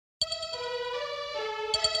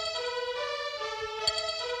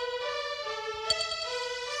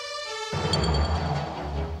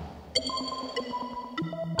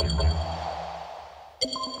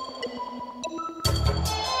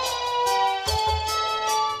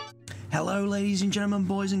Hello ladies and gentlemen,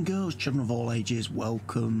 boys and girls, children of all ages,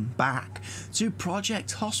 welcome back to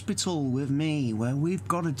Project Hospital with me, where we've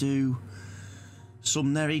got to do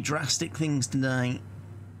some very drastic things today.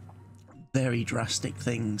 Very drastic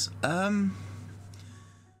things.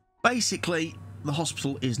 Basically, the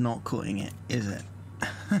hospital is not cutting it, is it?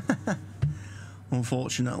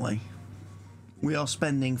 Unfortunately. We are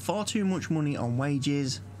spending far too much money on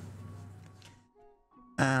wages,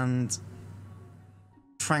 and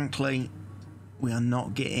frankly, we are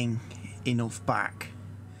not getting enough back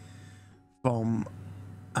from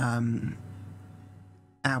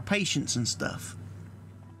our patients and stuff.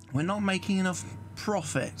 We're not making enough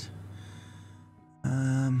profit.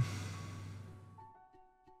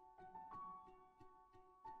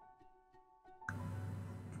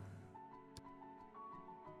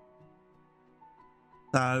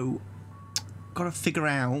 So, got to figure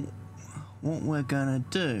out what we're gonna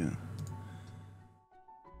do.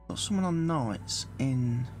 Got someone on nights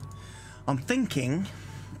in. I'm thinking,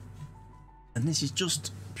 and this is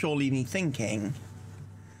just purely me thinking,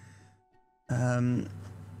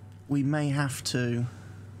 we may have to.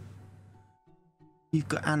 You've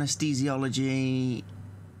got anesthesiology.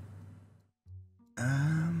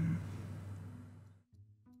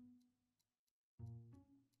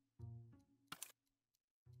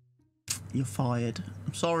 You're fired.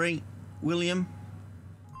 I'm sorry, William.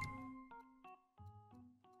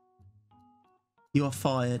 You are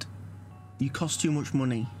fired. You cost too much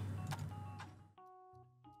money.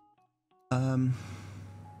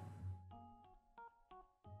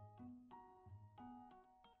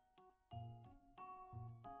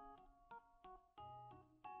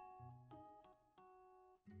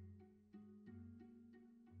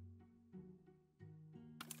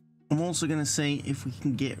 I'm also going to see if we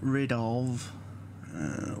can get rid of...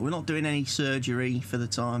 we're not doing any surgery for the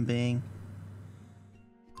time being.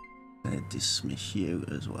 I'm going to dismiss you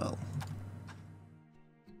as well.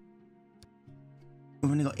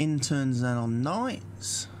 We've only got interns then on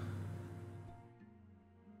nights.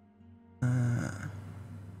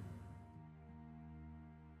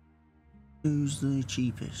 Who's the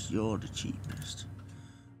cheapest? You're the cheapest.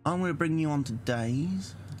 I'm going to bring you on to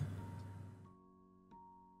days.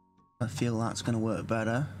 I feel that's going to work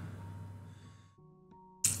better.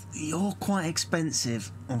 You're quite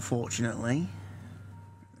expensive, unfortunately.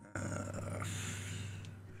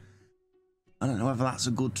 I don't know whether that's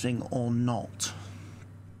a good thing or not.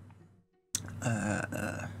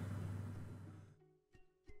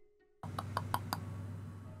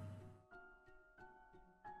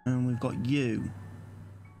 And we've got you.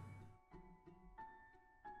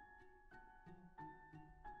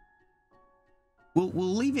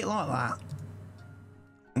 We'll leave it like that,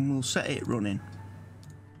 and we'll set it running,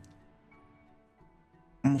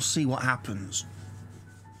 and we'll see what happens.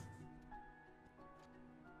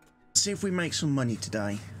 See if we make some money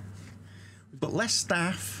today. We've got less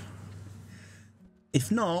staff.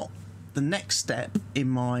 If not, the next step in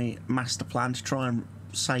my master plan to try and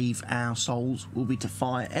save our souls will be to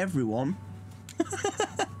fire everyone,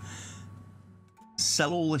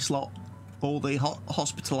 sell all this lot, all the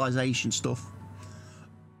hospitalization stuff.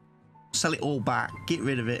 Sell it all back, get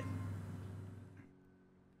rid of it,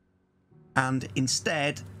 and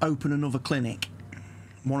instead open another clinic.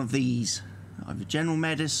 One of these, either general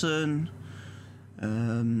medicine,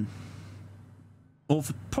 probably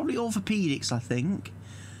orthopedics, I think,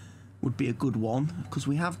 would be a good one, because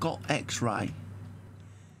we have got X-ray,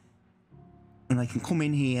 and they can come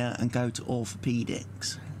in here and go to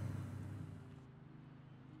orthopedics,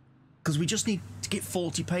 because we just need to get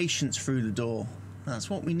 40 patients through the door.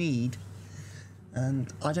 That's what we need,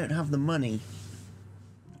 and I don't have the money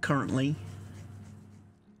currently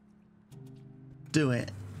to do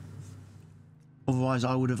it. Otherwise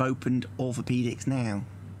I would have opened orthopedics now.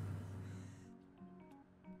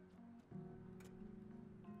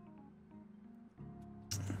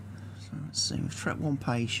 So let's see, we've trapped one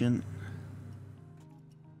patient.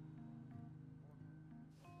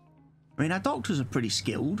 I mean, our doctors are pretty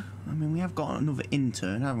skilled. I mean, we have got another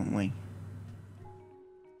intern, haven't we?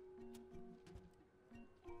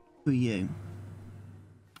 Who are you?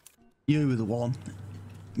 You're the one.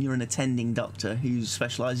 You're an attending doctor who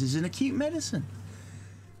specialises in acute medicine.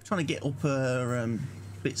 I'm trying to get up her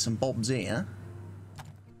bits and bobs here.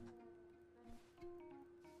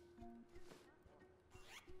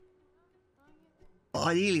 But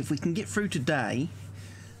ideally, if we can get through today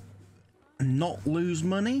and not lose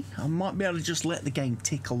money, I might be able to just let the game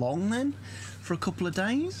tick along then for a couple of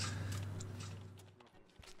days.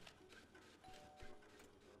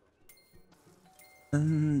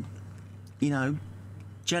 And, you know,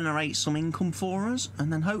 generate some income for us,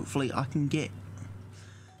 and then hopefully I can get,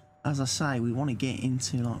 as I say, we want to get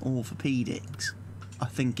into like orthopedics. I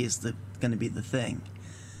think is going to be the thing.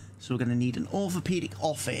 So we're going to need an orthopedic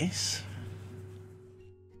office.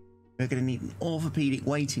 We're going to need an orthopedic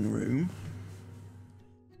waiting room.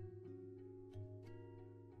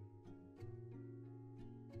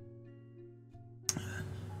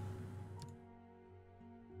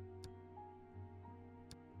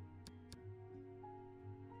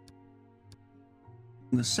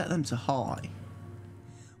 I'm going to set them to high.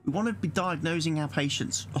 We want to be diagnosing our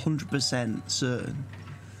patients 100% certain,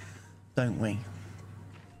 don't we?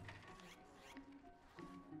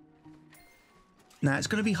 Now, it's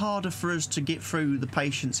going to be harder for us to get through the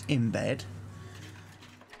patients in bed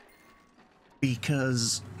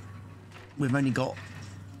because we've only got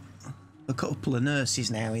a couple of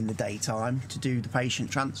nurses now in the daytime to do the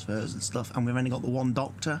patient transfers and stuff, and we've only got the one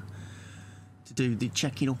doctor to do the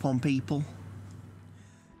checking up on people,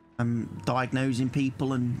 diagnosing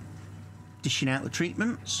people and dishing out the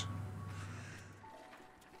treatments.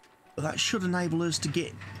 But that should enable us to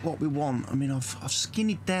get what we want. I mean, I've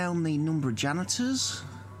skinnied down the number of janitors.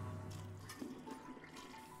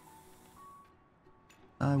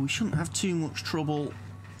 We shouldn't have too much trouble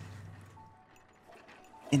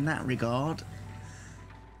in that regard.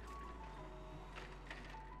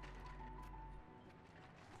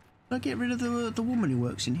 Did I get rid of the woman who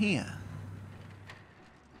works in here?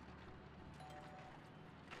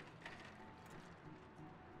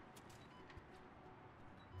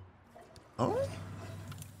 Oh?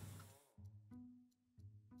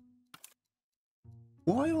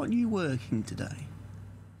 Why aren't you working today?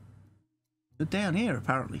 You're down here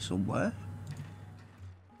apparently somewhere.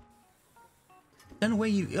 Don't know where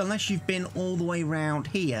you, unless you've been all the way round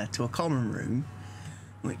here to a common room,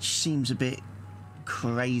 which seems a bit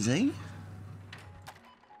crazy.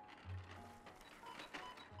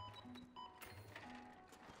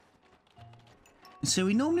 So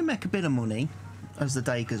we normally make a bit of money as the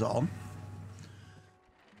day goes on.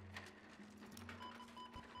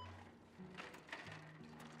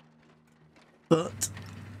 But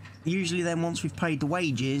usually then once we've paid the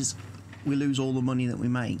wages, we lose all the money that we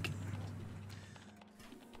make.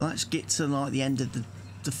 Let's get to like the end of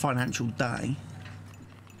the financial day.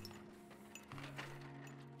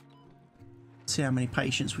 See how many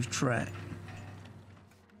patients we've tracked.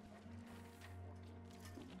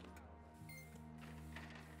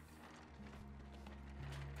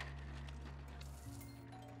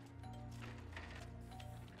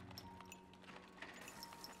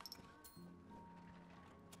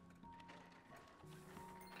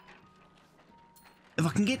 If I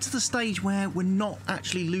can get to the stage where we're not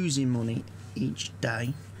actually losing money each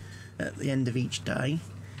day, at the end of each day,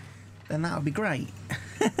 then that would be great.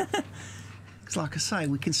 Because like I say,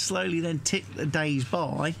 we can slowly then tick the days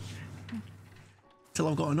by till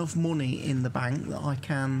I've got enough money in the bank that I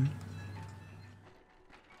can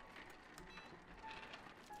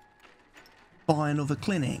buy another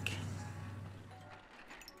clinic.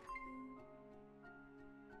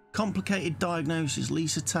 Complicated diagnosis,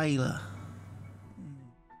 Lisa Taylor.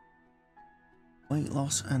 Weight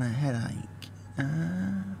loss and a headache.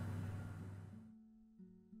 I'm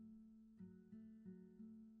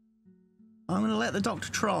going to let the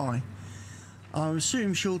doctor try. I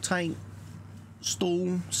assume she'll take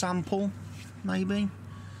stool sample, maybe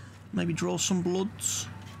draw some bloods.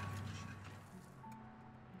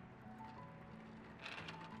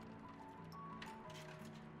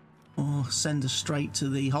 Or send her straight to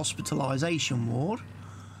the hospitalisation ward.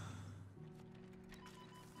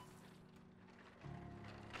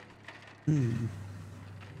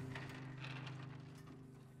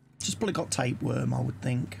 She's probably got tapeworm, I would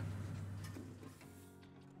think.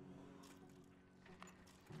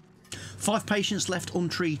 5 patients left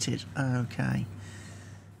untreated. Okay.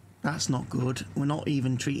 That's not good. We're not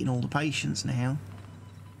even treating all the patients now.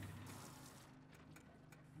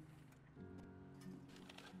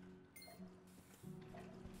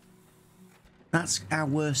 That's our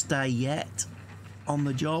worst day yet on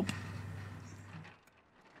the job.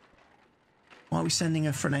 Why are we sending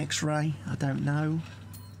her for an X-ray? I don't know.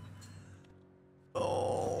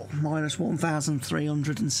 Oh, minus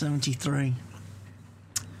 1,373.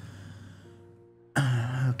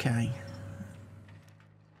 Okay.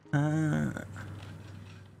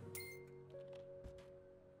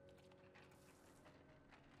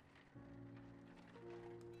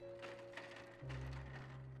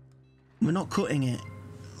 We're not cutting it.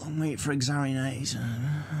 Long wait for examination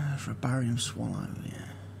for a barium swallow. Yeah.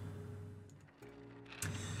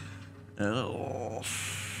 Oh.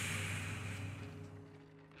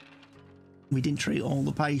 We didn't treat all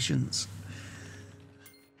the patients.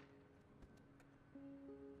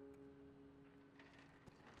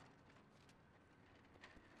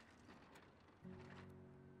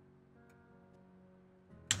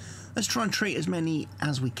 Let's try and treat as many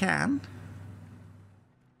as we can.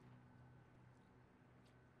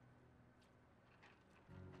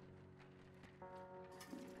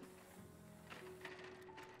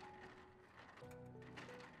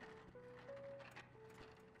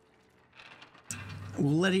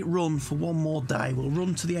 We'll let it run for one more day. We'll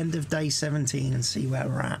run to the end of day 17 and see where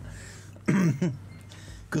we're at.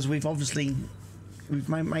 Because we've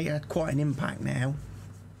made quite an impact now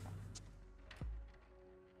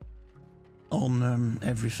on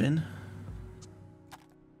everything.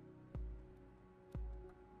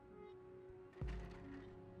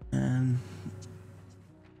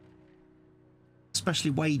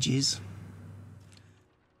 Especially wages.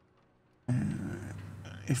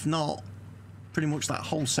 If not, pretty much that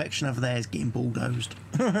whole section over there is getting bulldozed.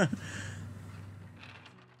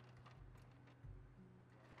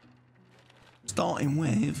 Starting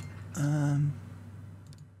with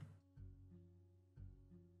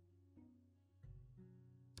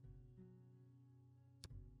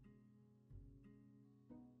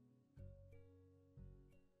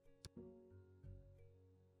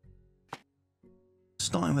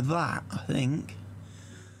that, I think.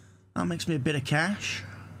 That makes me a bit of cash.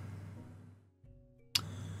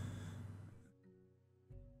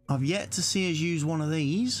 I've yet to see us use one of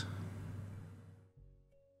these.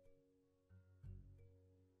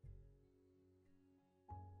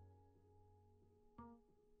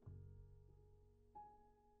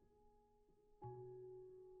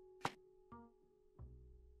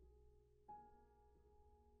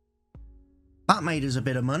 That made us a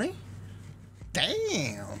bit of money.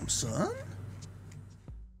 Damn, son.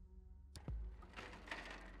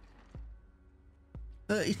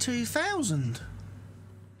 $32,000.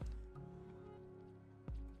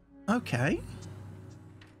 Okay.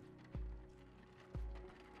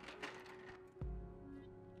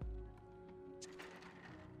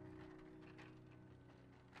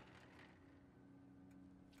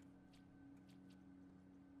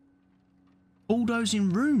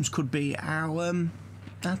 Bulldozing rooms could be our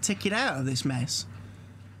ticket out of this mess.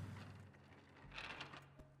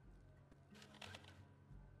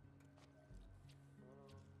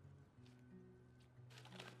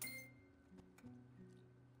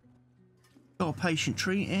 Got a patient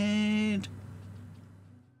treated.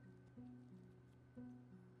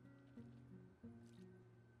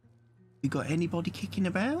 You got anybody kicking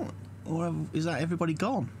about? Or is that everybody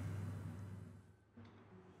gone?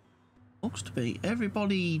 Looks to be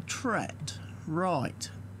everybody trekked.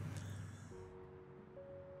 Right.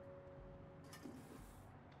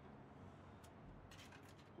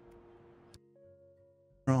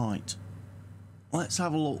 Right. Let's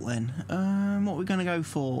have a look then. What we're going to go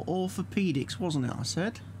for? Orthopedics, wasn't it, I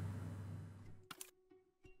said?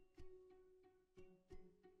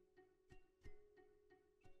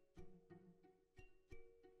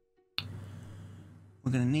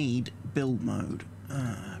 We're going to need build mode.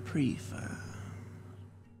 Prefab.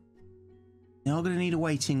 Now we're going to need a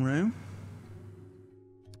waiting room.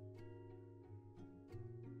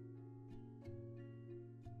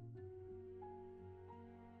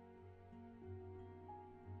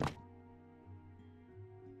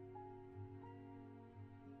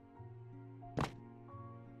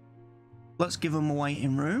 Let's give them a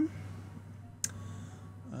waiting room.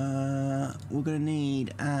 We're going to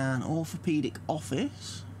need an orthopedic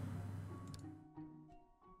office.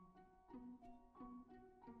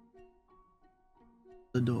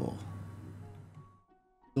 The door's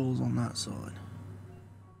on that side.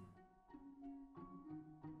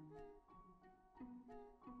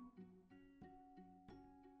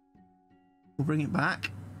 We'll bring it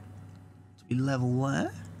back to be level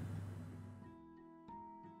there.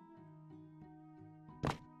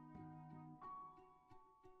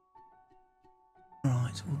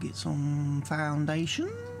 Right, we'll get some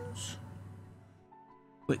foundations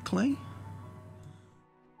quickly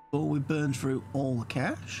before we burn through all the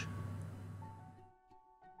cash.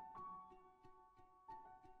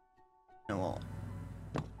 You know what?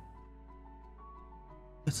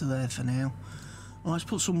 Get to there for now. Well, let's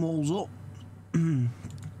put some walls up because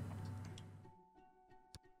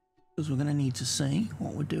we're going to need to see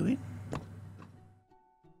what we're doing.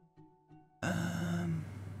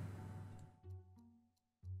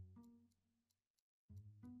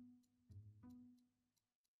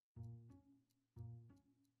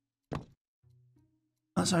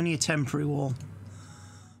 That's only a temporary wall.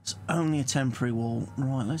 It's only a temporary wall.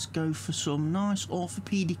 Right, let's go for some nice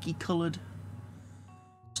orthopedic-y coloured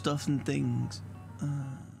stuff and things.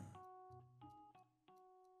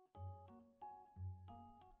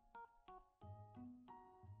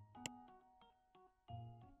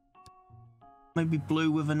 Maybe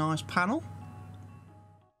blue with a nice panel.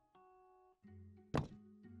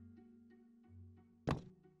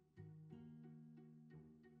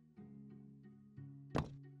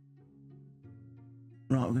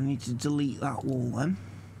 Right, we're going to need to delete that wall then.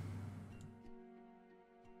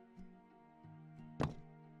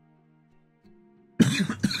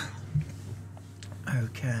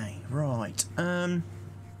 Okay, right.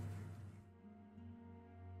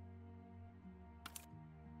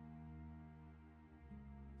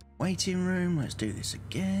 Waiting room, let's do this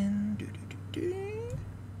again.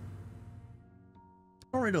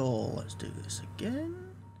 Corridor, let's do this again.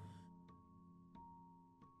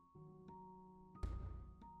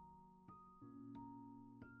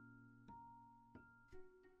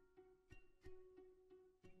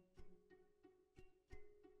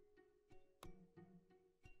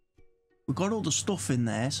 We've got all the stuff in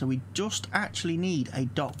there, so we just actually need a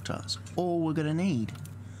doctor. That's all we're going to need.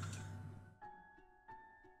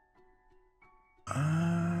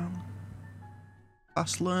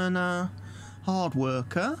 Fast learner, hard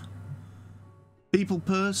worker, people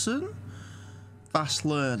person, fast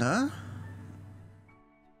learner.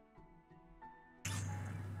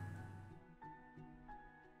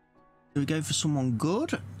 Do we go for someone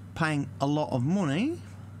good, paying a lot of money,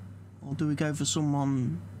 or do we go for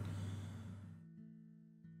someone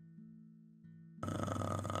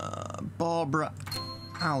Barbara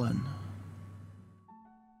Allen?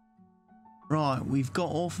 Right, we've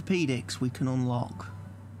got orthopedics we can unlock.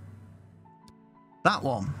 That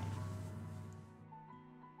one.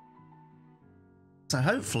 So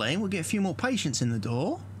hopefully we'll get a few more patients in the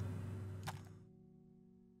door.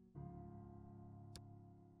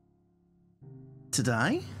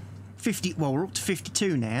 Today. 50, well, we're up to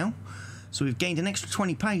 52 now. So we've gained an extra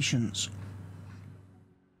 20 patients.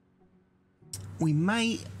 We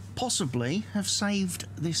may possibly have saved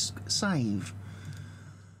this save.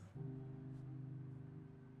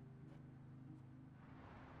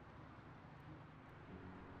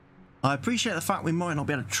 I appreciate the fact we might not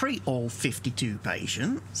be able to treat all 52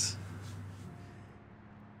 patients.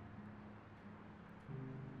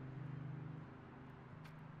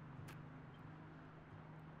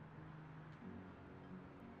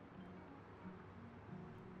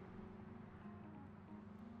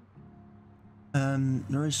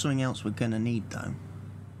 There is something else we're going to need though.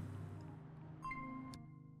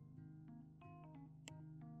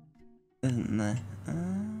 Isn't there?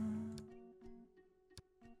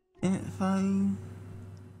 Info.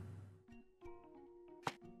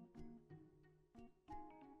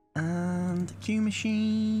 And Q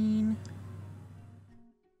machine.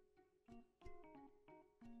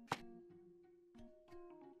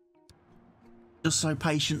 Just so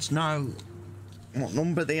patients know what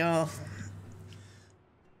number they are.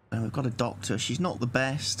 We've got a doctor. She's not the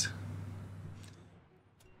best.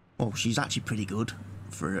 Well, she's actually pretty good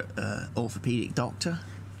for an orthopedic doctor.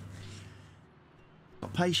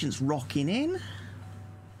 Got patients rocking in.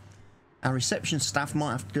 Our reception staff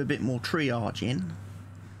might have to do a bit more triaging.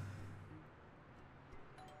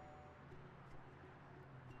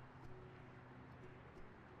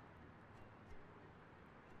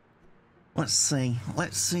 Let's see.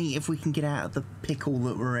 Let's see if we can get out of the pickle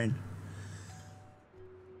that we're in.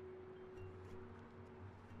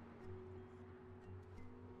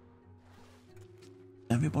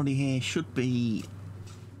 Everybody here should be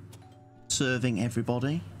serving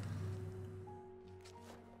everybody.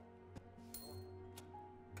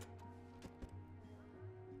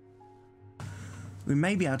 We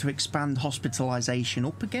may be able to expand hospitalisation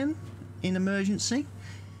up again in emergency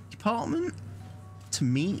department to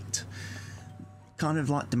meet kind of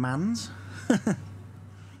like demands.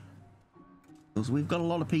 Because we've got a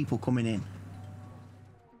lot of people coming in.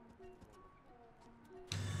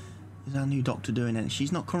 Is our new doctor doing anything?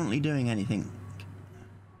 She's not currently doing anything.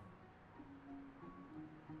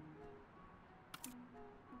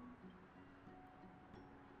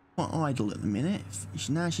 Quite idle at the minute.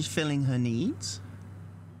 Now she's filling her needs.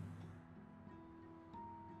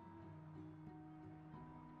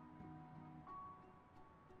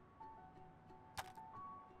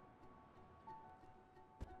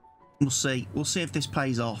 We'll see. We'll see if this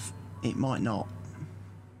pays off. It might not.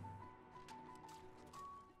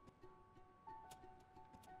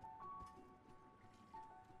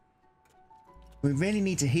 We really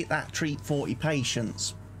need to hit that treat 40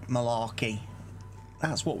 patients malarkey.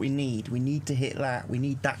 That's what we need. We need to hit that. We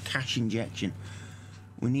need that cash injection.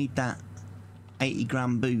 We need that 80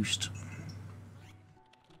 grand boost.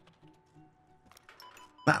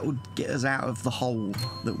 That would get us out of the hole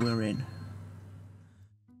that we're in.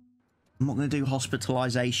 I'm not going to do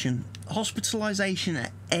hospitalisation. Hospitalisation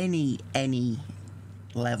at any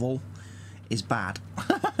level is bad.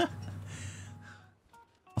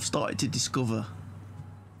 I've started to discover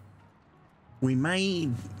we may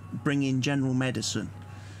bring in general medicine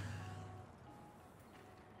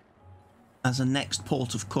as a next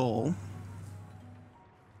port of call.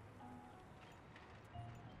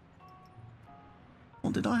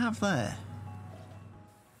 What did I have there?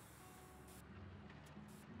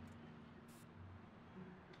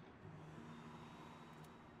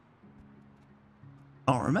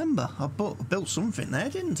 I can't remember. I built something there,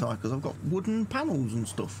 didn't I? Because I've got wooden panels and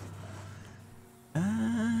stuff.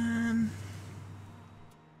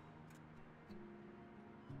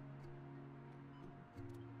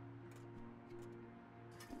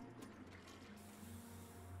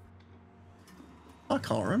 I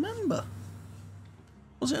can't remember.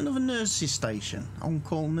 Was it another nurses station?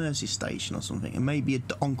 On-call nurses station or something? And maybe a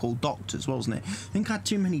on-call doctors, wasn't it? I think I had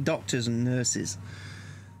too many doctors and nurses.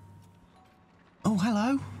 Oh,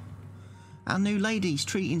 hello. Our new lady's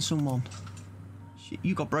treating someone.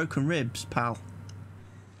 You got broken ribs, pal.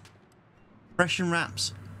 Compression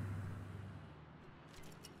wraps.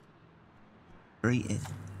 Treated.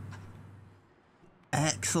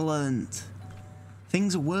 Excellent.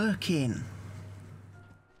 Things are working.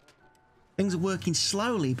 Things are working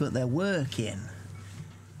slowly, but they're working.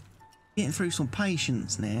 Getting through some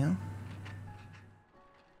patients now.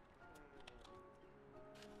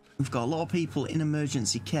 We've got a lot of people in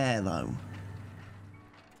emergency care, though.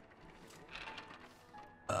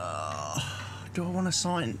 Do I want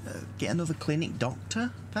to get another clinic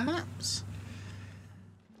doctor, perhaps?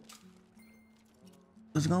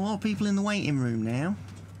 There's got a lot of people in the waiting room now.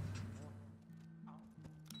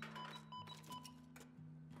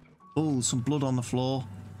 Oh, some blood on the floor.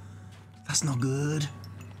 That's not good.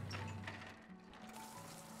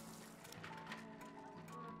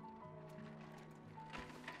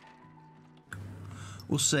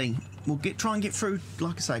 We'll see. We'll try and get through,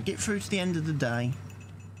 like I say, get through to the end of the day.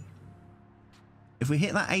 If we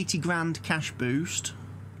hit that 80 grand cash boost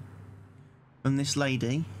from this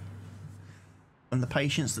lady and the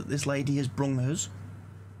patients that this lady has brung us,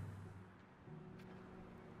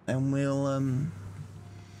 then we'll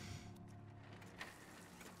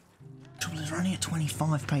trouble is we're only at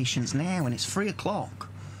 25 patients now and it's 3 o'clock.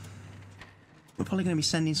 We're probably going to be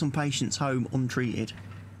sending some patients home untreated.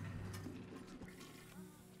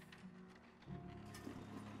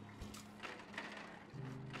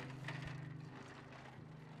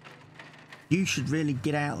 You should really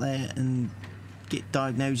get out there and get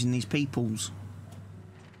diagnosing these peoples.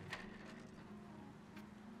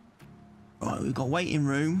 Right, we've got waiting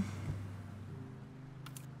room.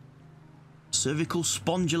 Cervical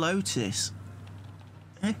spondylosis.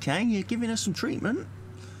 Okay, you're giving us some treatment.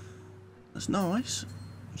 That's nice.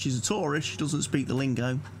 She's a tourist, she doesn't speak the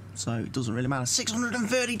lingo, so it doesn't really matter.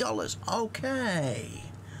 $630. Okay.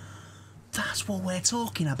 That's what we're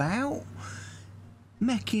talking about.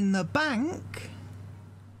 Making the bank.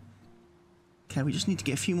 Okay, we just need to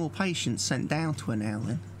get a few more patients sent down to her now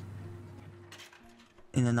then.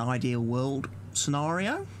 In an ideal world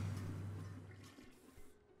scenario.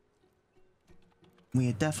 We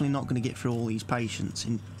are definitely not going to get through all these patients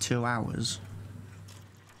in 2 hours.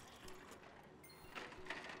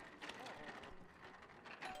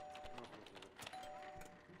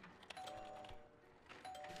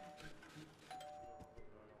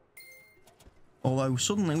 Although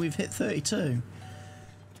suddenly we've hit 32.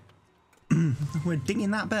 We're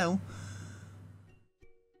dinging that bell.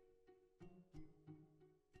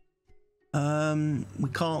 We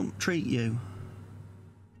can't treat you.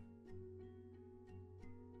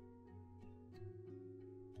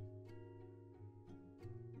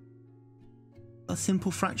 A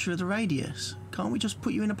simple fracture of the radius. Can't we just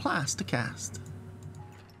put you in a plaster cast?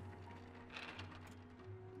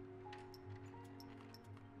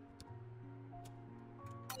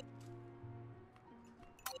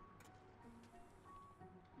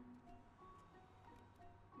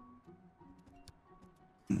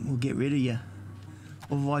 We'll get rid of you.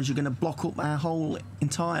 Otherwise you're going to block up our whole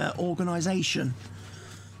entire organisation.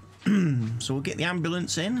 So we'll get the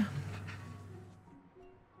ambulance in.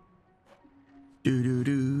 Do do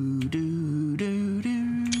do do do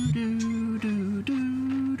do do do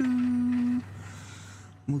do do.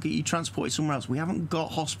 We'll get you transported somewhere else. We haven't got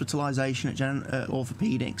hospitalisation at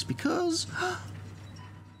orthopaedics because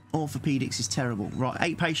orthopaedics is terrible. Right,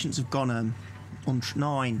 8 patients have gone on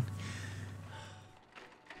 9.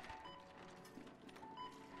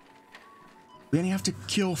 We only have to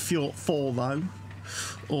cure 4 though.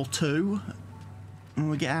 or two, and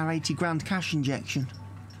we get our 80 grand cash injection.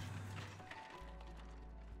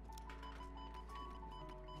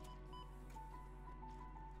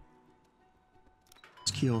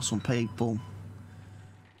 Let's cure some people.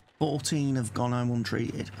 14 have gone home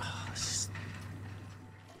untreated. Oh, this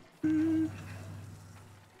is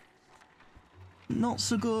not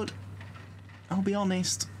so good, I'll be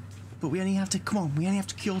honest. But we only have to, come on, we only have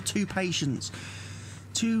to cure 2 patients.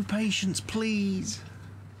 2 patients, please.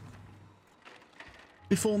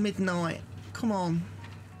 Before midnight. Come on.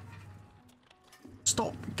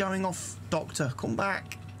 Stop going off, doctor. Come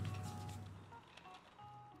back.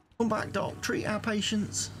 Come back, doc. Treat our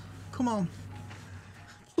patients. Come on.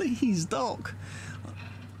 Please, doc.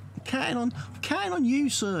 I'm counting on you,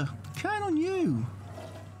 sir. I'm counting on you.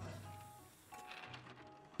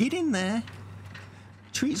 Get in there.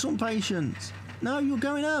 Treat some patients. No, you're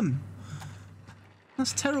going home.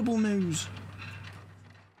 That's terrible news.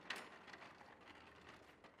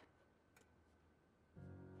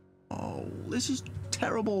 Oh, this is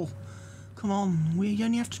terrible. Come on, we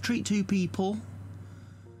only have to treat 2 people.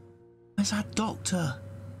 Where's our doctor?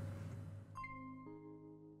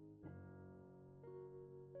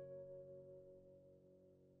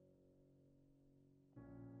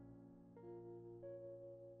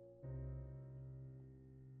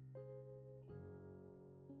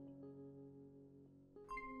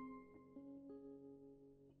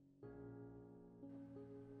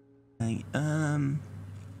 Okay,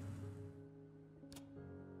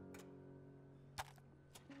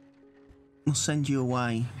 we'll send you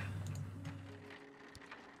away.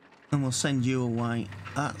 And we'll send you away.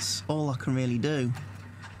 That's all I can really do.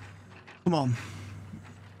 Come on.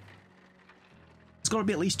 There's got to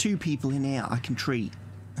be at least 2 people in here I can treat.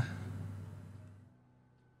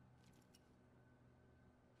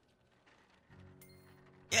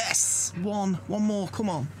 Yes! One more, come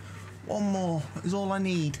on. 1 more is all I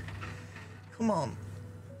need. Come on.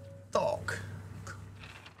 Doc.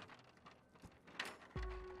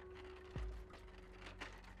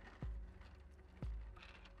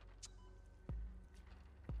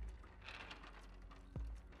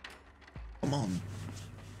 Come on.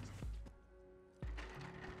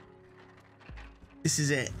 This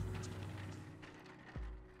is it.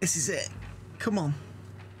 This is it. Come on.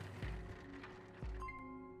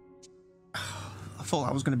 I thought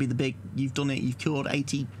that was going to be the big, you've done it, you've cured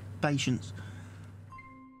 80 patients.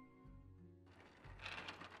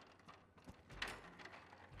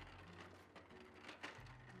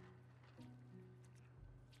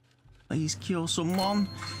 Please cure someone.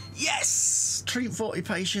 Yes! Treat 40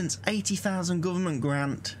 patients, 80,000 government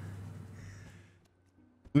grant.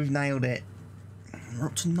 We've nailed it. We're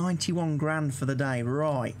up to 91 grand for the day,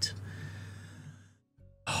 right.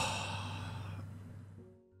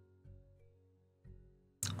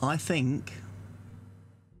 I think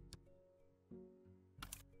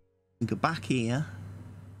we go back here,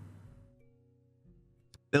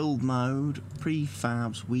 build mode,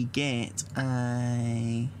 prefabs, we get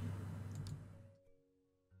a,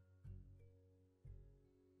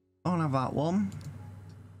 I'll have that one.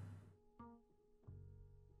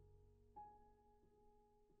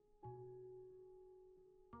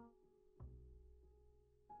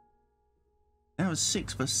 That was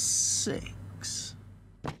 6 for 6.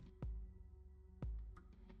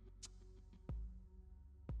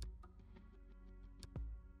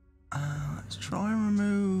 Let's try and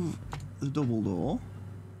remove the double door.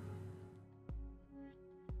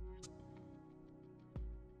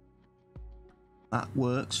 That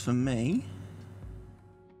works for me.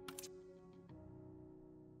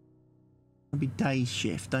 It'll be day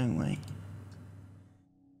shift, don't we?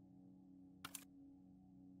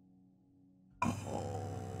 Oh,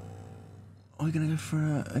 are we going to go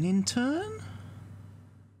for an intern?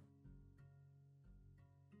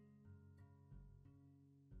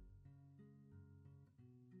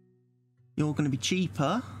 You're going to be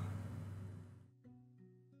cheaper.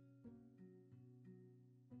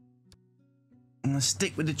 I'm going to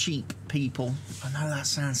stick with the cheap people. I know that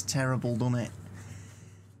sounds terrible, doesn't it?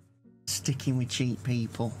 Sticking with cheap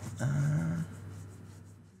people. Do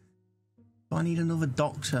I need another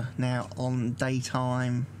doctor now on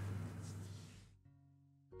daytime?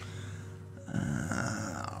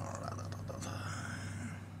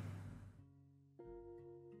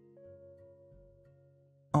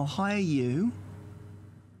 I'll hire you.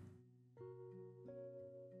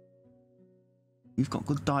 You've got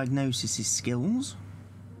good diagnosis skills.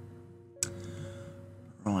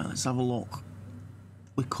 Right, let's have a look.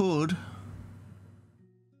 We could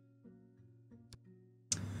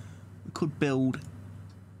build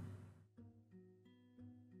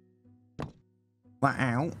that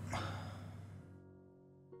out.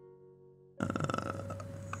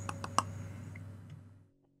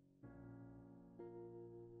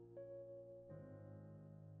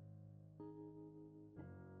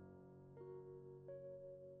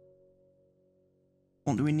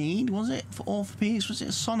 What do we need? Was it for orthopedics? Was it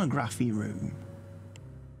a sonography room?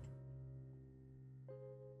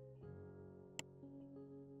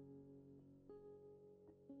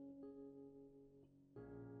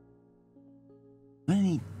 We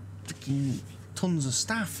need tons of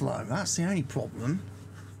staff though, that's the only problem.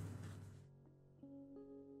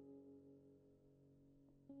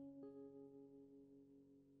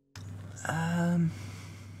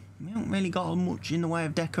 We haven't really got much in the way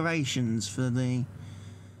of decorations for the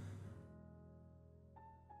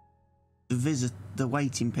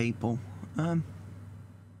waiting people.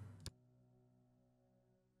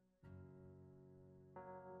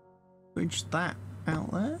 Bridge that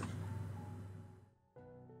out there.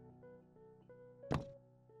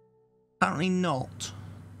 Apparently not.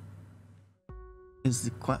 Is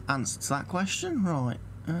the answer to that question? Right.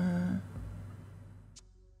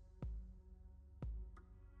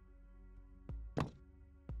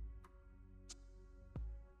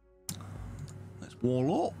 Let's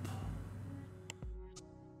wall up.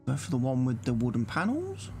 Go for the one with the wooden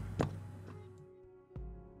panels.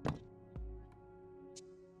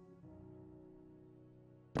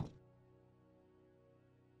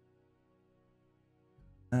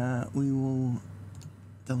 We will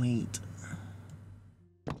delete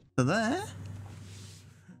to there.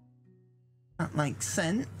 That makes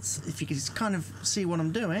sense if you can just kind of see what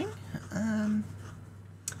I'm doing. We'll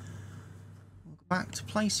go back to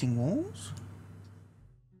placing walls.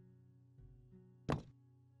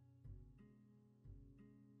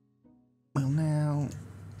 We'll now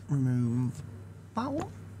remove that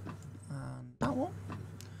one and that one.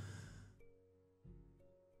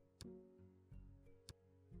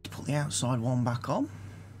 Put the outside one back on,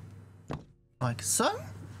 like so.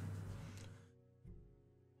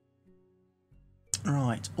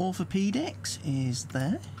 Right, orthopedics is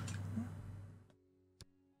there.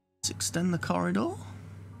 Let's extend the corridor.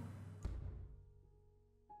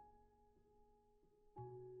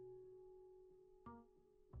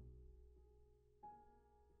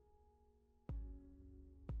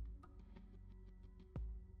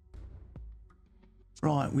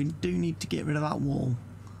 Right, we do need to get rid of that wall.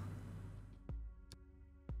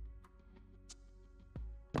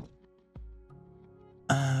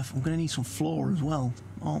 We're going to need some floor as well,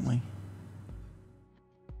 aren't we?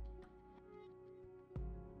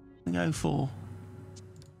 We go for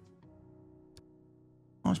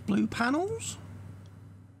nice blue panels.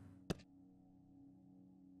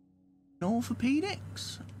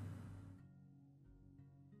 Orthopedics.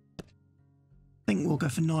 I think we'll go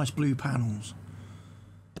for nice blue panels.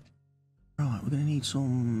 Right, we're going to need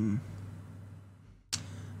some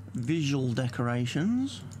visual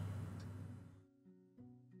decorations.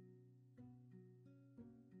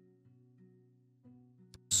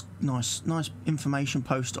 Nice information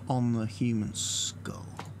poster on the human skull.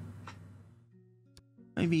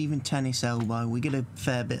 Maybe even tennis elbow. We get a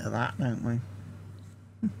fair bit of that, don't we?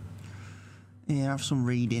 Yeah, have some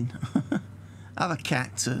reading. Have a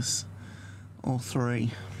cactus. Or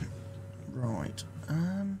 3. Right.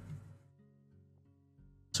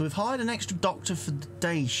 So we've hired an extra doctor for the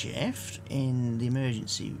day shift in the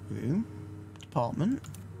emergency room department.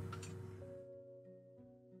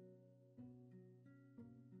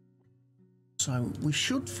 So we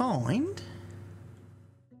should find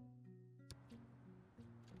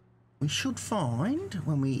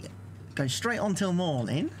when we go straight on till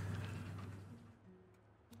morning,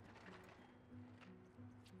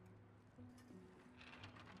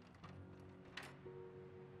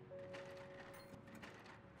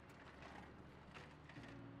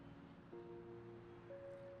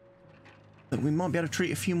 that we might be able to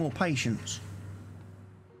treat a few more patients.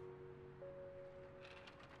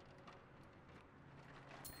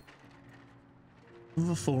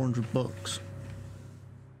 Over $400.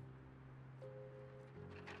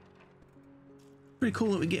 Pretty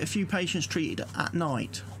cool that we get a few patients treated at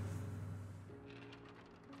night.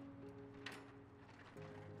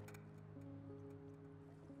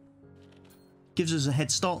 Gives us a head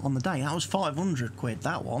start on the day. That was 500 quid,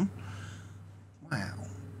 that one. Wow.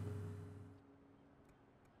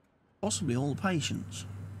 Possibly all the patients.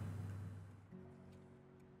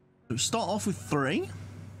 So we start off with 3.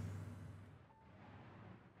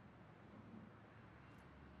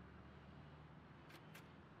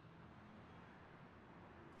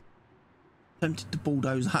 Tempted to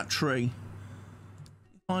bulldoze that tree.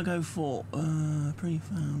 I go for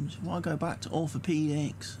predefined. If I go back to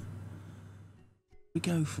orthopedics, we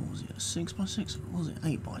go for, was it a 6x6 or was it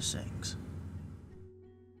 8x6?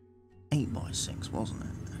 8x6, wasn't it?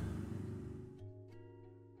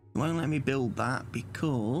 It won't let me build that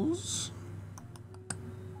because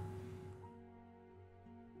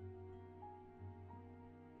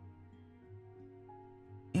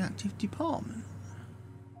the active department.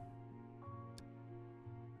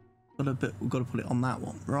 We've got to put it on that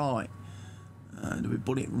one, right? Do we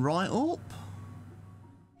put it right up,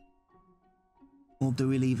 or do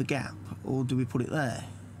we leave a gap, or do we put it there?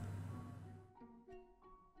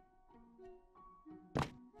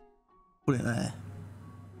 Put it there.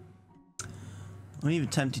 I'm even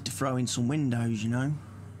tempted to throw in some windows, you know.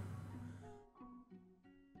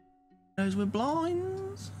 Windows with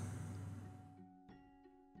blinds.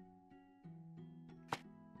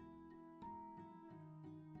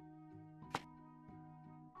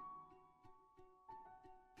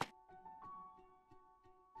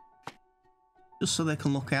 Just so they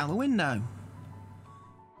can look out the window.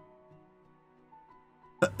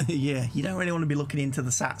 Yeah, you don't really want to be looking into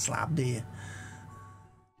the sat slab, do you?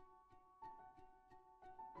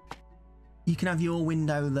 You can have your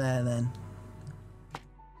window there then.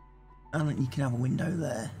 And you can have a window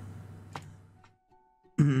there.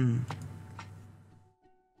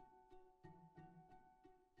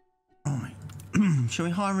 Alright. Shall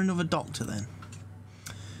we hire another doctor then?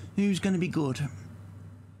 Who's going to be good?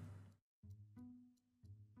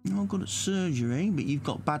 You're not good at surgery, but you've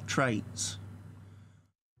got bad traits.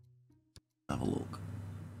 Have a look.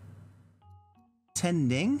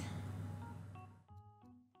 Tending.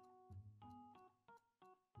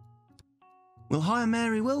 We'll hire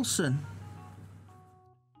Mary Wilson.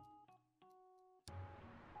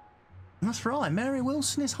 That's right, Mary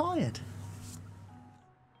Wilson is hired.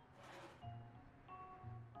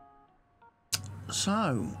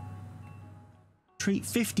 So, treat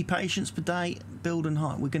 50 patients per day, build and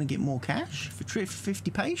hire. We're going to get more cash if we treat 50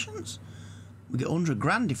 patients. We get 100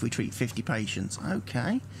 grand if we treat 50 patients.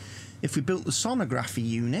 Okay. If we built the sonography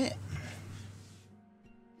unit,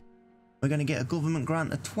 we're going to get a government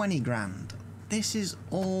grant of 20 grand. This is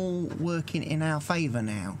all working in our favour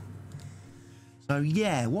now. So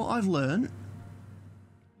yeah, what I've learned.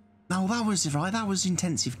 Oh, that was right. That was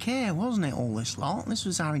intensive care, wasn't it? All this lot. This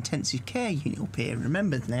was our intensive care unit up here.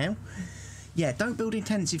 Remembered now. Yeah, don't build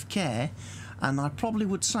intensive care. And I probably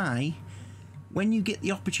would say, when you get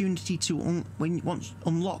the opportunity to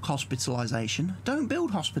unlock hospitalisation, don't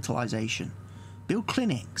build hospitalisation. Build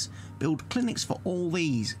clinics. Build clinics for all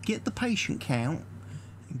these. Get the patient count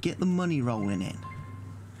and get the money rolling in.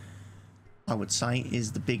 I would say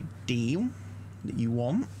is the big deal that you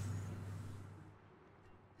want.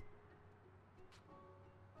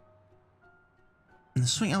 And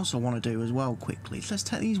there's something else I want to do as well quickly. So let's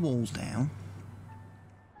take these walls down.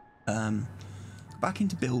 Back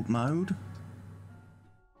into build mode.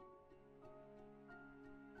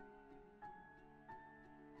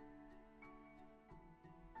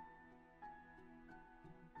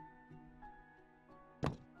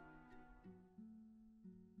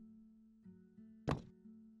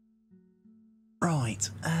 Right,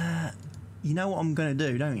 you know what I'm going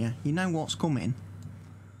to do, don't you? You know what's coming.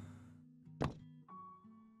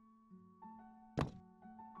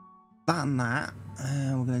 That and that.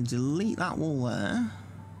 We're going to delete that wall there.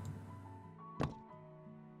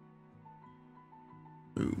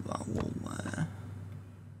 Move that wall there.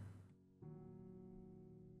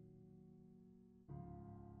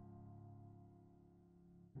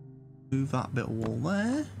 Move that bit of wall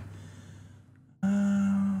there.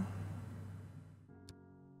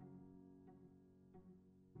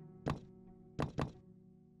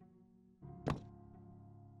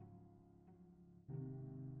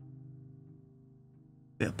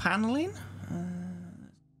 Bit of paneling,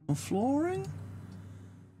 some flooring,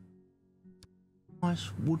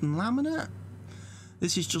 nice wooden laminate.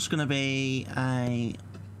 This is just going to be a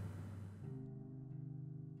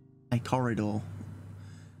corridor,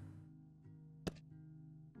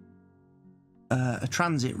 a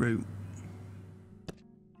transit route.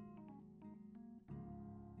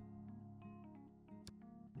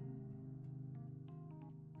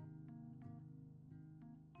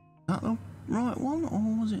 That the right one,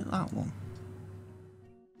 or was it that one?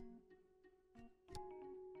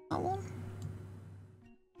 That one?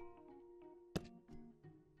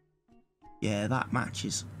 Yeah, that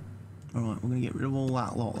matches. Alright, we're going to get rid of all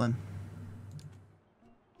that lot then.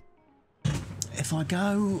 If I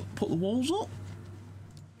go put the walls up.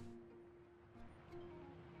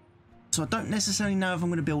 So I don't necessarily know if I'm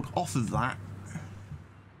going to build off of that.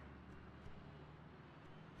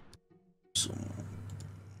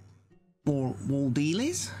 More wall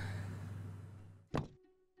dealies.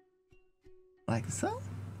 Like so.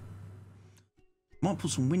 Might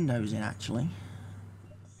put some windows in actually.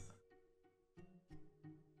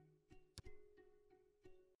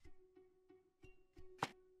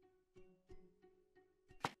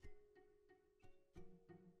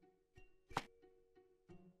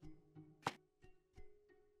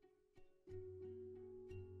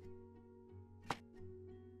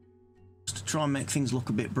 Try and make things look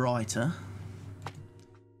a bit brighter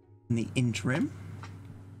in the interim.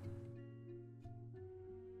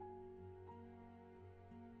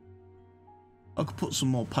 I could put some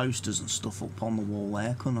more posters and stuff up on the wall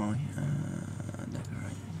there, couldn't I?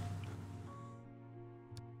 Decorate.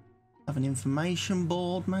 Have an information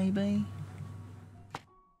board, maybe?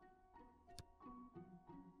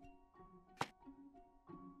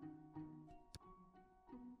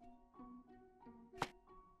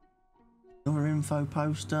 Another info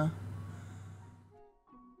poster.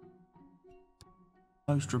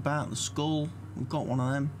 Poster about the skull. We've got one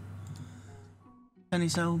of them.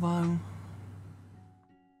 Tennis elbow.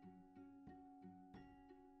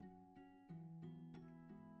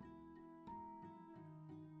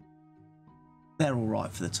 They're all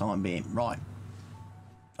right for the time being. Right.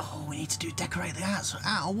 Oh, we need to decorate the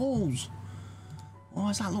outer walls.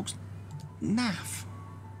 Why that looks naff?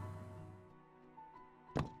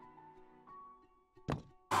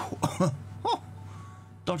 Oh,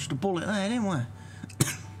 dodged a bullet there, didn't we?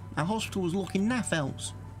 Our hospital was looking naff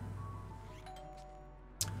else.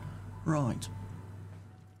 Right.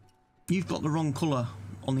 You've got the wrong colour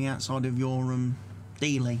on the outside of your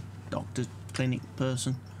dealie, doctor, clinic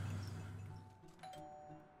person.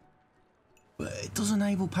 But it does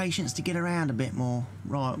enable patients to get around a bit more.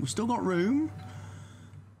 Right, we've still got room.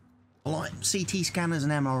 Like CT scanners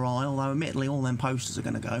and MRI, although admittedly all them posters are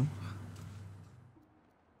going to go.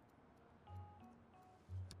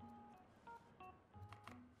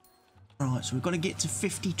 Right, so we've got to get to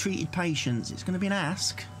 50 treated patients. It's going to be an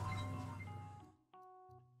ask.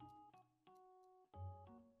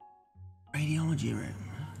 Radiology room.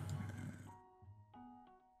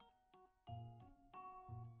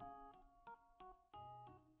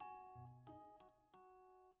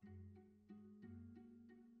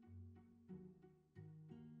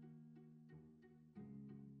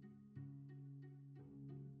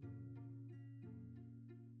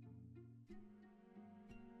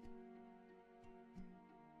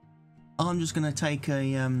 I'm just going to take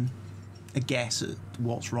a guess at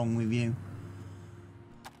what's wrong with you.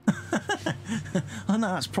 I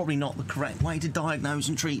know that's probably not the correct way to diagnose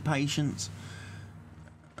and treat patients.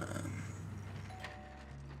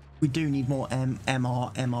 We do need more MRSI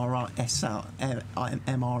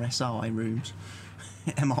rooms.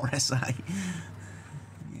 MRSA.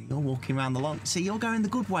 You're walking around the long. See, you're going the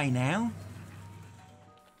good way now.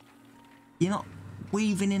 You're not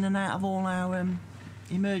weaving in and out of all our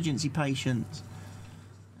emergency patients.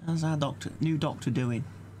 How's our new doctor doing?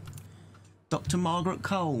 Dr. Margaret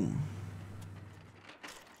Cole.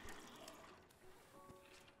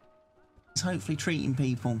 Is hopefully treating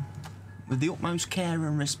people with the utmost care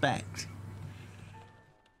and respect.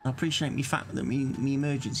 I appreciate the fact that my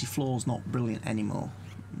emergency floor's not brilliant anymore.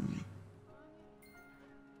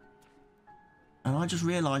 And I just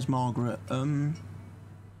realised, Margaret,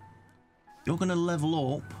 you're going to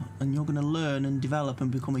level up and you're going to learn and develop and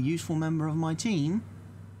become a useful member of my team.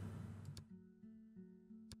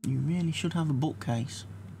 You really should have a bookcase.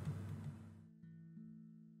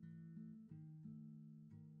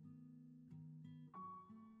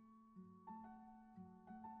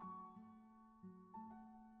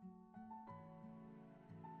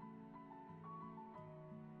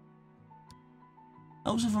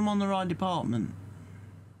 Helps if I'm on the right department.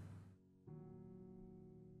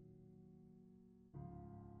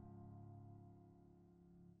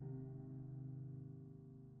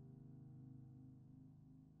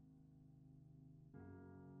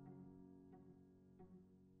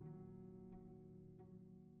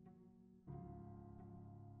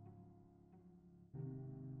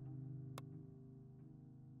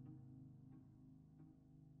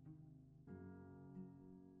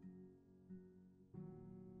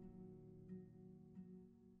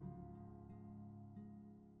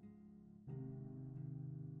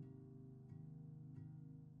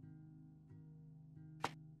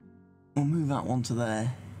 We'll move that one to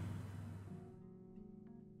there.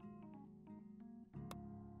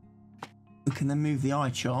 We can then move the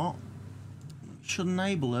eye chart. It should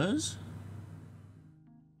enable us.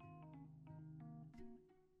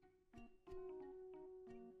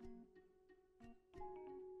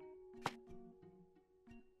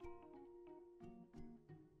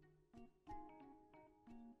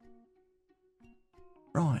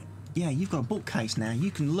 Yeah, you've got a bookcase now.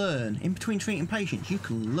 You can learn, in between treating patients, you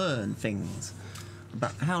can learn things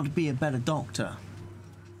about how to be a better doctor.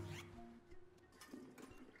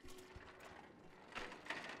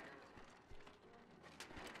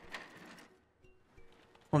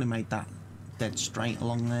 Probably made that dead straight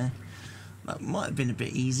along there. That might have been a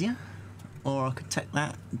bit easier. Or I could take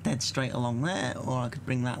that dead straight along there, or I could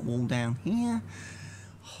bring that wall down here.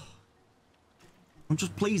 I'm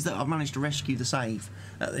just pleased that I've managed to rescue the save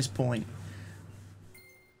at this point.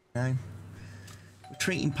 You know, we're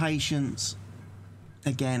treating patients.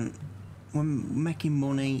 Again, we're making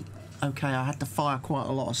money. Okay, I had to fire quite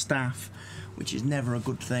a lot of staff, which is never a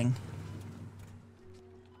good thing.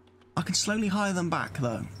 I can slowly hire them back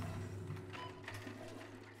though.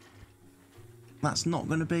 That's not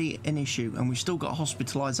going to be an issue, and we've still got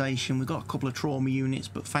hospitalisation. We've got a couple of trauma units,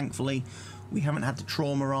 but thankfully we haven't had to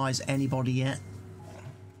traumarise anybody yet.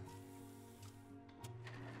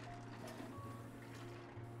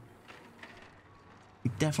 We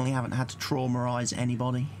definitely haven't had to traumarise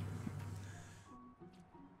anybody.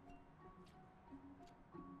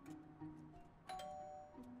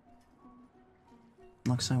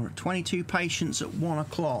 Like I say, we're at 22 patients at 1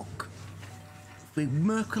 o'clock. If we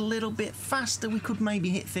work a little bit faster, we could maybe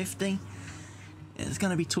hit 50. It's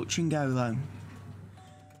going to be touch and go though.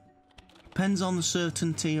 Depends on the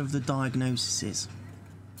certainty of the diagnoses.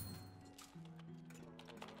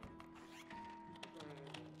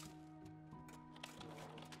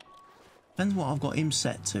 Depends what I've got him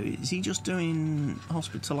set to. Is he just doing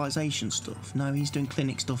hospitalisation stuff? No, he's doing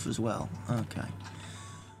clinic stuff as well. Okay.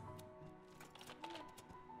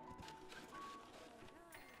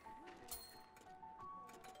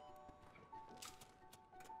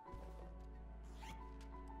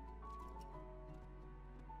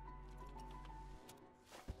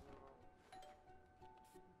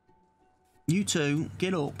 You two,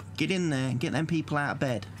 get up, get in there, get them people out of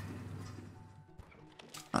bed.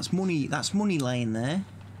 That's money laying there.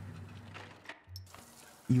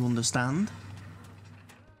 You understand?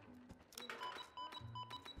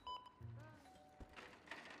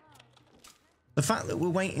 The fact that we're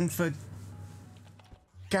waiting for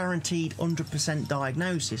guaranteed 100%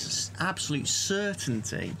 diagnosis, absolute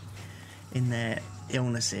certainty in their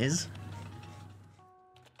illnesses,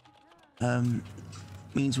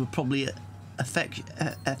 means we're probably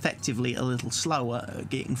effectively a little slower at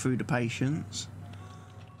getting through the patients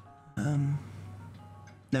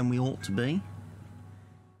than we ought to be.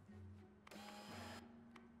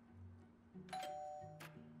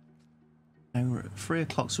 Now we're at 3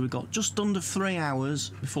 o'clock, so we've got just under 3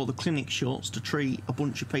 hours before the clinic shuts to treat a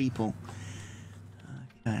bunch of people.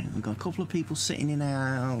 Okay, we've got a couple of people sitting in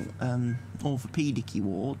our orthopaedic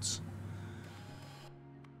wards.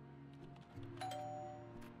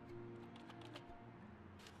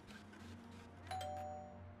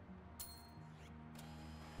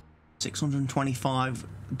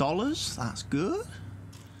 $625, that's good.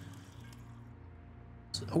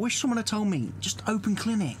 I wish someone had told me, just open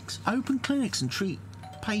clinics and treat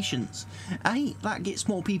patients. A, that gets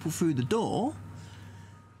more people through the door.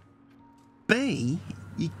 B,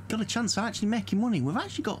 you got a chance of actually making money. We've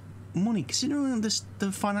actually got money, considering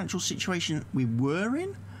the financial situation we were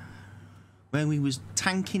in, where we was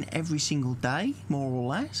tanking every single day, more or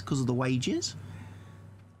less, because of the wages.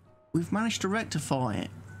 We've managed to rectify it.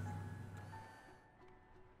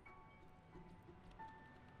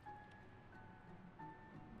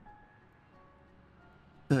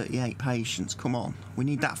 38 patients, come on. We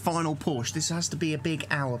need that final push. This has to be a big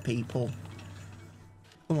hour, people.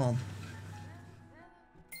 Come on.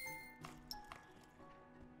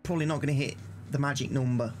 Probably not going to hit the magic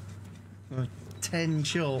number. We're 10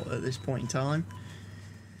 short at this point in time.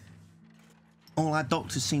 All our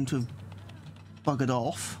doctors seem to have buggered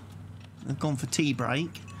off. They've gone for tea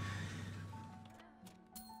break.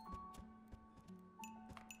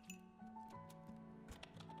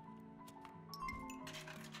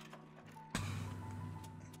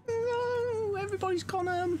 Everybody's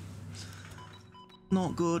gone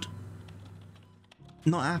not good,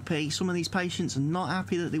 not happy. Some of these patients are not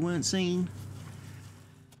happy that they weren't seen.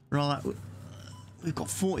 Right, we've got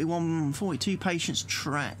 42 patients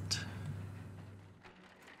tracked.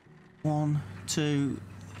 1, 2,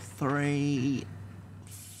 3.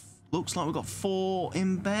 Looks like we've got 4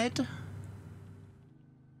 in bed.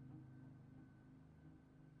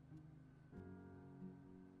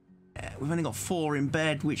 We've only got 4 in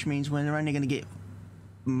bed, which means we're only going to get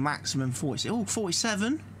maximum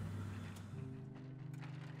 47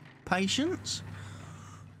 patients.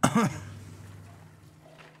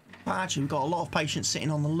 Actually, we've got a lot of patients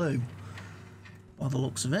sitting on the loo, by the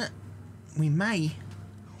looks of it. We may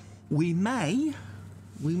we may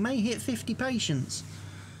hit 50 patients.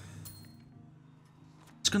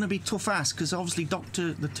 It's going to be tough ass because obviously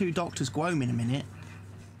the two doctors go home in a minute.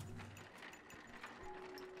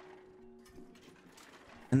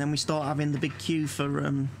 And then we start having the big queue for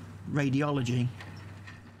radiology.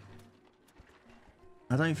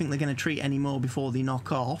 I don't think they're going to treat any more before they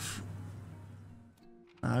knock off.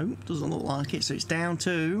 No, doesn't look like it. So it's down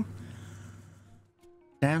to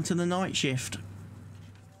the night shift.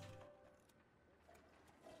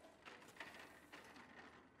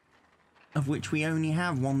 Of which we only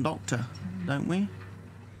have one doctor, don't we?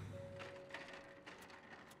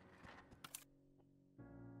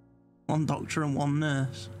 One doctor and one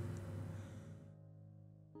nurse.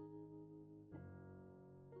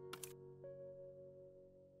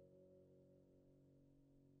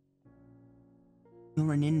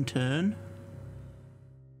 You're an intern.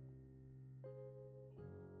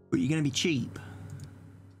 But you're going to be cheap.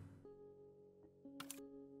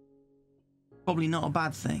 Probably not a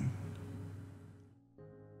bad thing.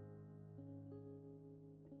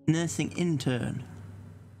 Nursing intern.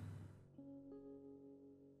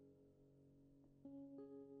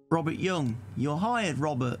 Robert Young. You're hired,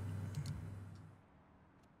 Robert.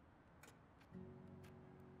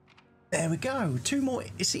 There we go. Two more.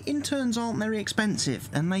 You see, interns aren't very expensive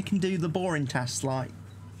and they can do the boring tasks like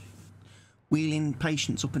wheeling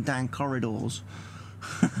patients up and down corridors.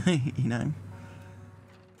 You know.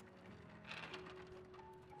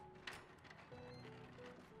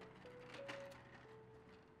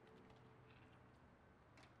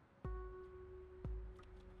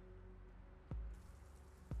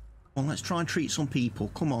 Well, let's try and treat some people.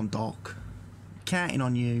 Come on, Doc. Counting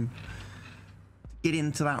on you. Get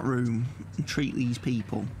into that room and treat these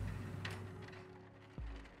people.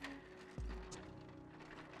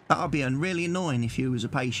 That would be really annoying if you was a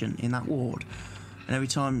patient in that ward, and every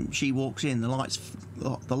time she walks in, the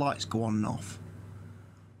lights go on and off.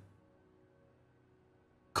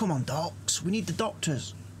 Come on, docs. We need the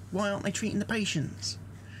doctors. Why aren't they treating the patients?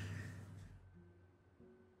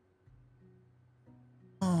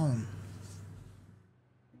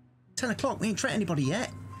 10 o'clock, we ain't treated anybody yet.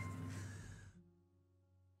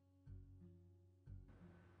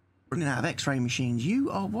 Running out of x-ray machines.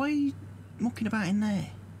 Why are you mucking about in there?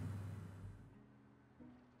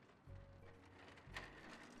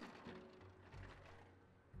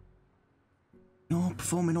 You're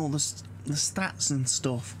performing all the stats and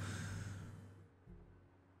stuff.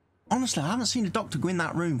 Honestly, I haven't seen a doctor go in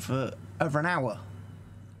that room for over an hour.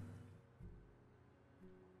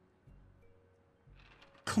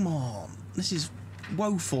 Come on, this is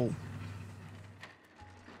woeful.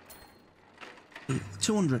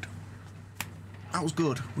 200. That was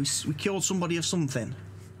good. We killed somebody of something.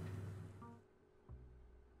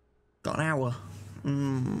 Got an hour.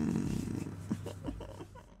 Come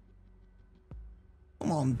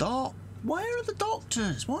on, Doc. Where are the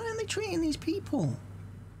doctors? Why aren't they treating these people?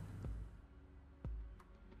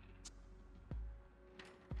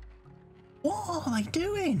 What are they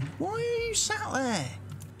doing? Why are you sat there?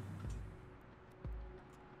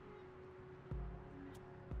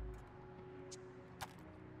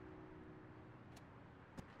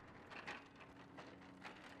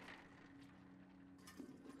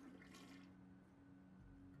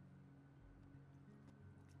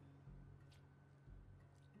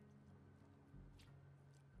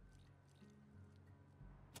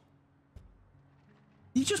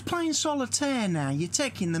 You're just playing solitaire now. You're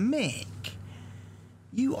taking the mick.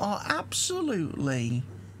 You are absolutely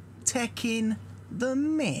taking the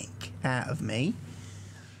mick out of me,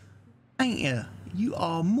 ain't you? You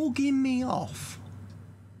are mugging me off.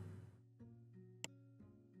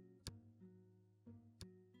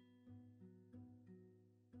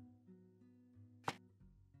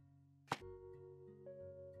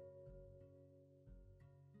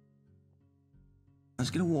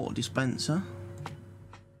 Let's get a water dispenser.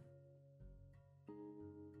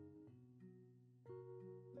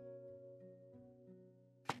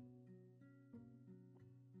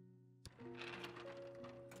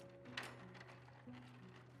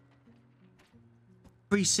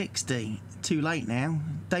 $360. Too late now.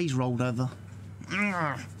 Days rolled over.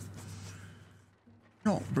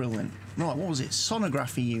 Not brilliant. Right, what was it?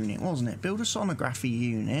 Sonography unit, wasn't it? Build a sonography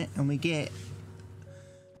unit and we get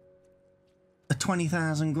a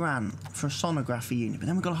 20,000 grant for a sonography unit. But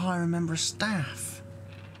then we've got to hire a member of staff.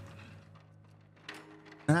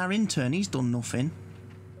 And our intern, he's done nothing.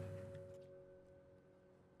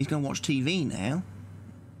 He's going to watch TV now.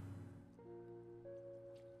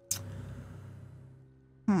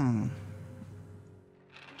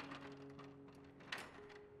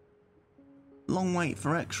 long wait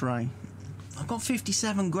for X-ray. I've got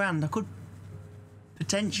 57 grand. I could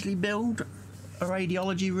potentially build a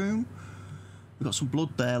radiology room. We've got some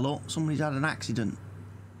blood there, look. Somebody's had an accident.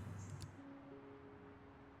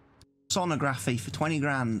 Sonography for 20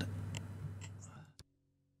 grand.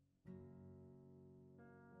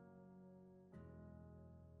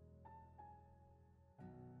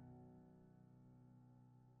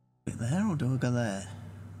 Bit there, or do I go there?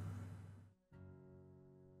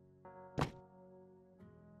 I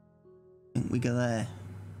think we go there.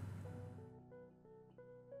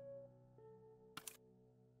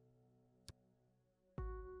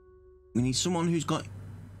 We need someone who's got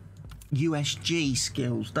USG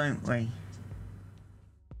skills, don't we?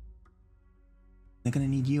 They're going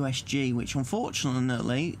to need USG, which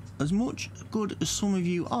unfortunately, as much good as some of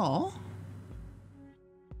you are,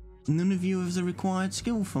 none of you have the required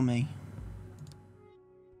skill for me.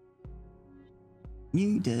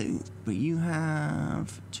 You do, but you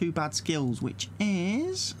have 2 bad skills, which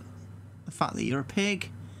is the fact that you're a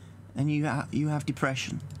pig and you have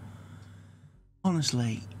depression.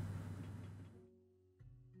 Honestly.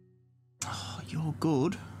 Oh, you're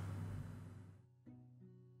good.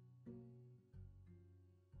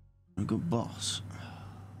 You're a good boss.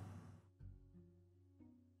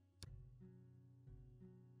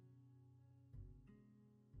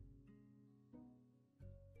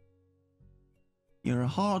 You're a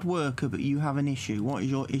hard worker, but you have an issue. What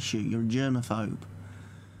is your issue? You're a germaphobe.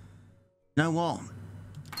 You know what?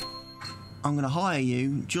 I'm going to hire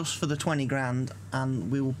you just for the 20 grand,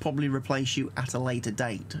 and we will probably replace you at a later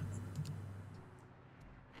date.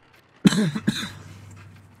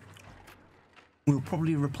 We'll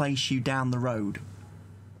probably replace you down the road.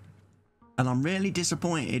 And I'm really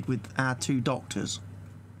disappointed with our 2 doctors.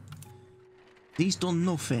 He's done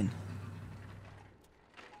nothing.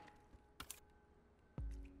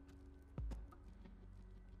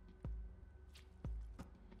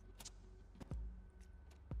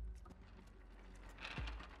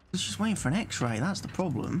 It's just waiting for an X-ray, that's the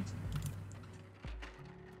problem.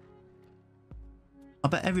 I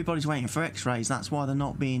bet everybody's waiting for X-rays, that's why they're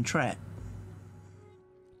not being treated.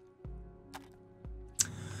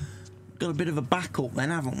 Got a bit of a backup then,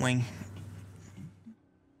 haven't we?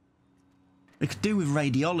 We could do with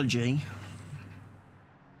radiology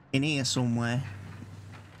in here somewhere.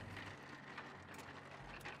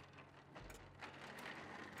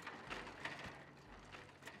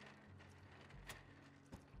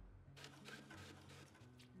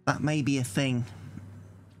 That may be a thing.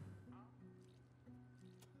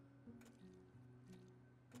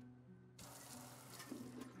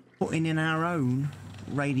 Putting in our own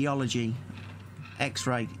radiology,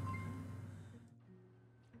 X-ray.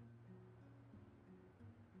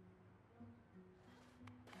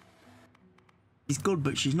 She's good,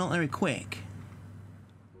 but she's not very quick.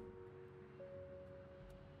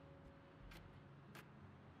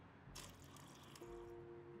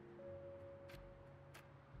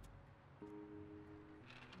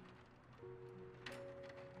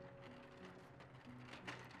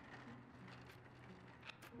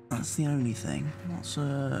 That's the only thing. What's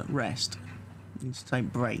rest? Needs to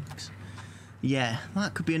take breaks. Yeah,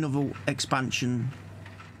 that could be another expansion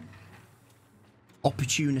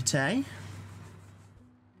opportunity.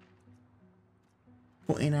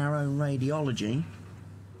 Put in our own radiology.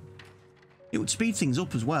 It would speed things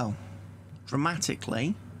up as well,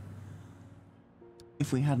 dramatically,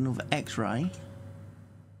 if we had another X-ray.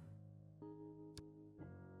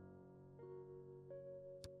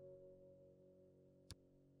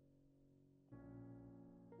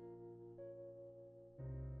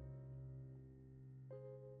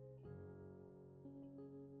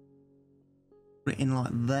 Put it in like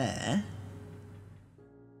there.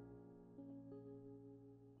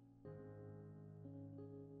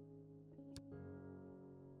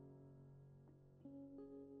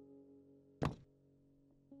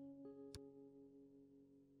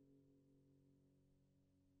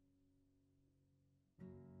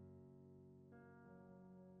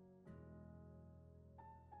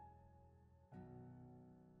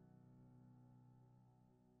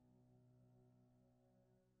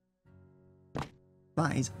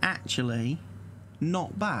 That is actually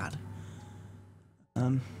not bad.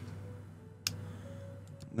 I'm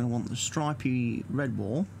going to want the stripy red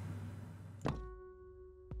wall.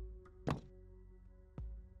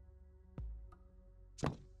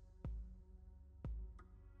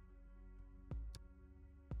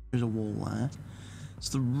 There's a wall there. It's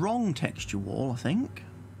the wrong texture wall, I think.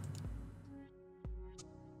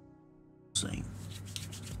 Let's see.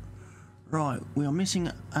 Right, we are missing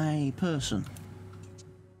a person.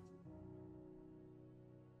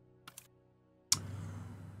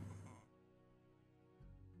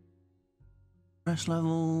 Stress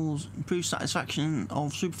levels, improved satisfaction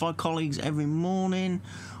of supervised colleagues every morning.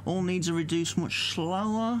 All needs are reduced much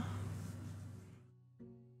slower.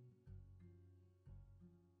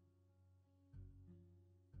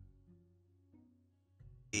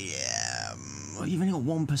 Yeah, well, you've only got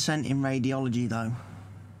 1% in radiology though.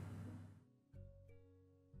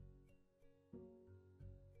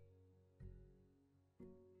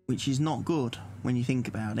 Which is not good when you think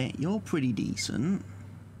about it. You're pretty decent.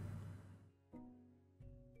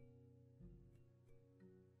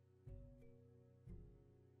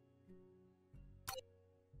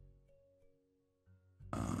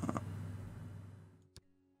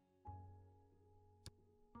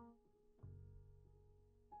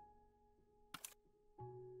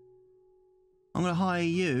 I'm going to hire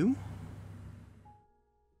you.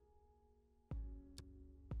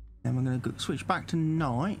 Then we're going to switch back to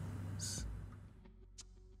nights.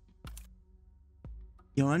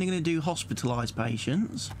 You're only going to do hospitalised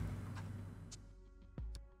patients.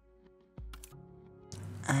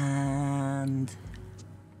 And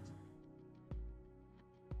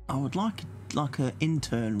I would like an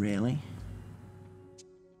intern, really.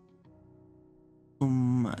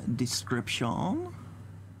 Some description.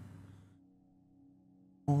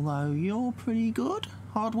 Although you're pretty good,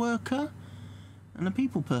 hard worker, and a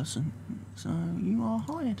people person, so you are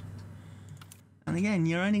hired. And again,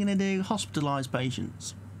 you're only going to do hospitalised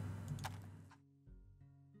patients.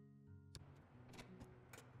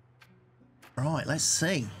 Right, let's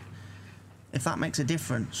see if that makes a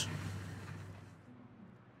difference.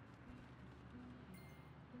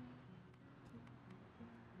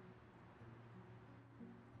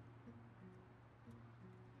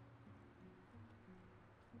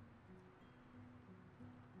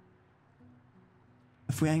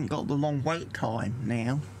 If we ain't got the long wait time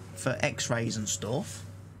now for x-rays and stuff.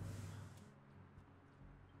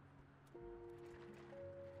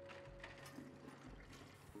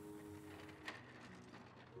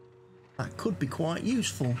 That could be quite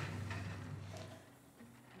useful.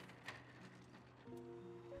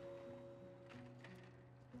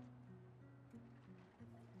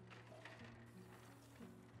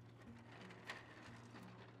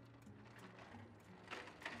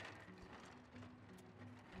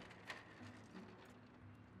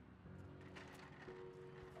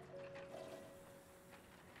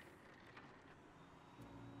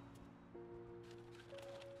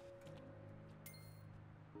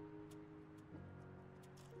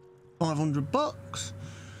 $500.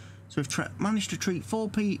 So we've managed to treat 4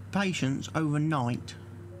 patients overnight.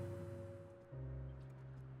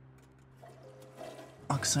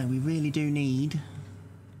 Like I say, we really do need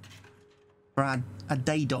for our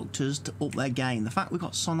day doctors to up their game. The fact we've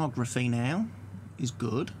got sonography now is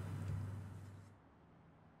good.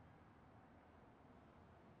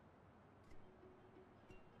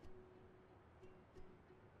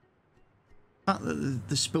 The fact that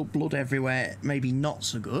there's spilt blood everywhere, maybe not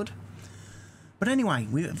so good. But anyway,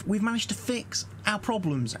 we've managed to fix our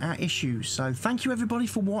problems, our issues. So thank you everybody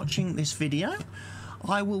for watching this video.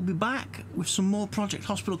 I will be back with some more Project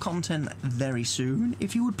Hospital content very soon.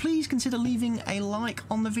 If you would please consider leaving a like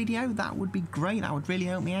on the video, that would be great. That would really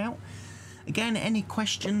help me out. Again, any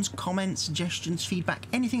questions, comments, suggestions, feedback,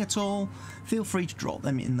 anything at all, feel free to drop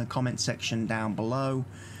them in the comment section down below.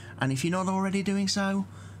 And if you're not already doing so,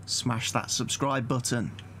 smash that subscribe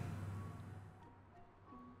button.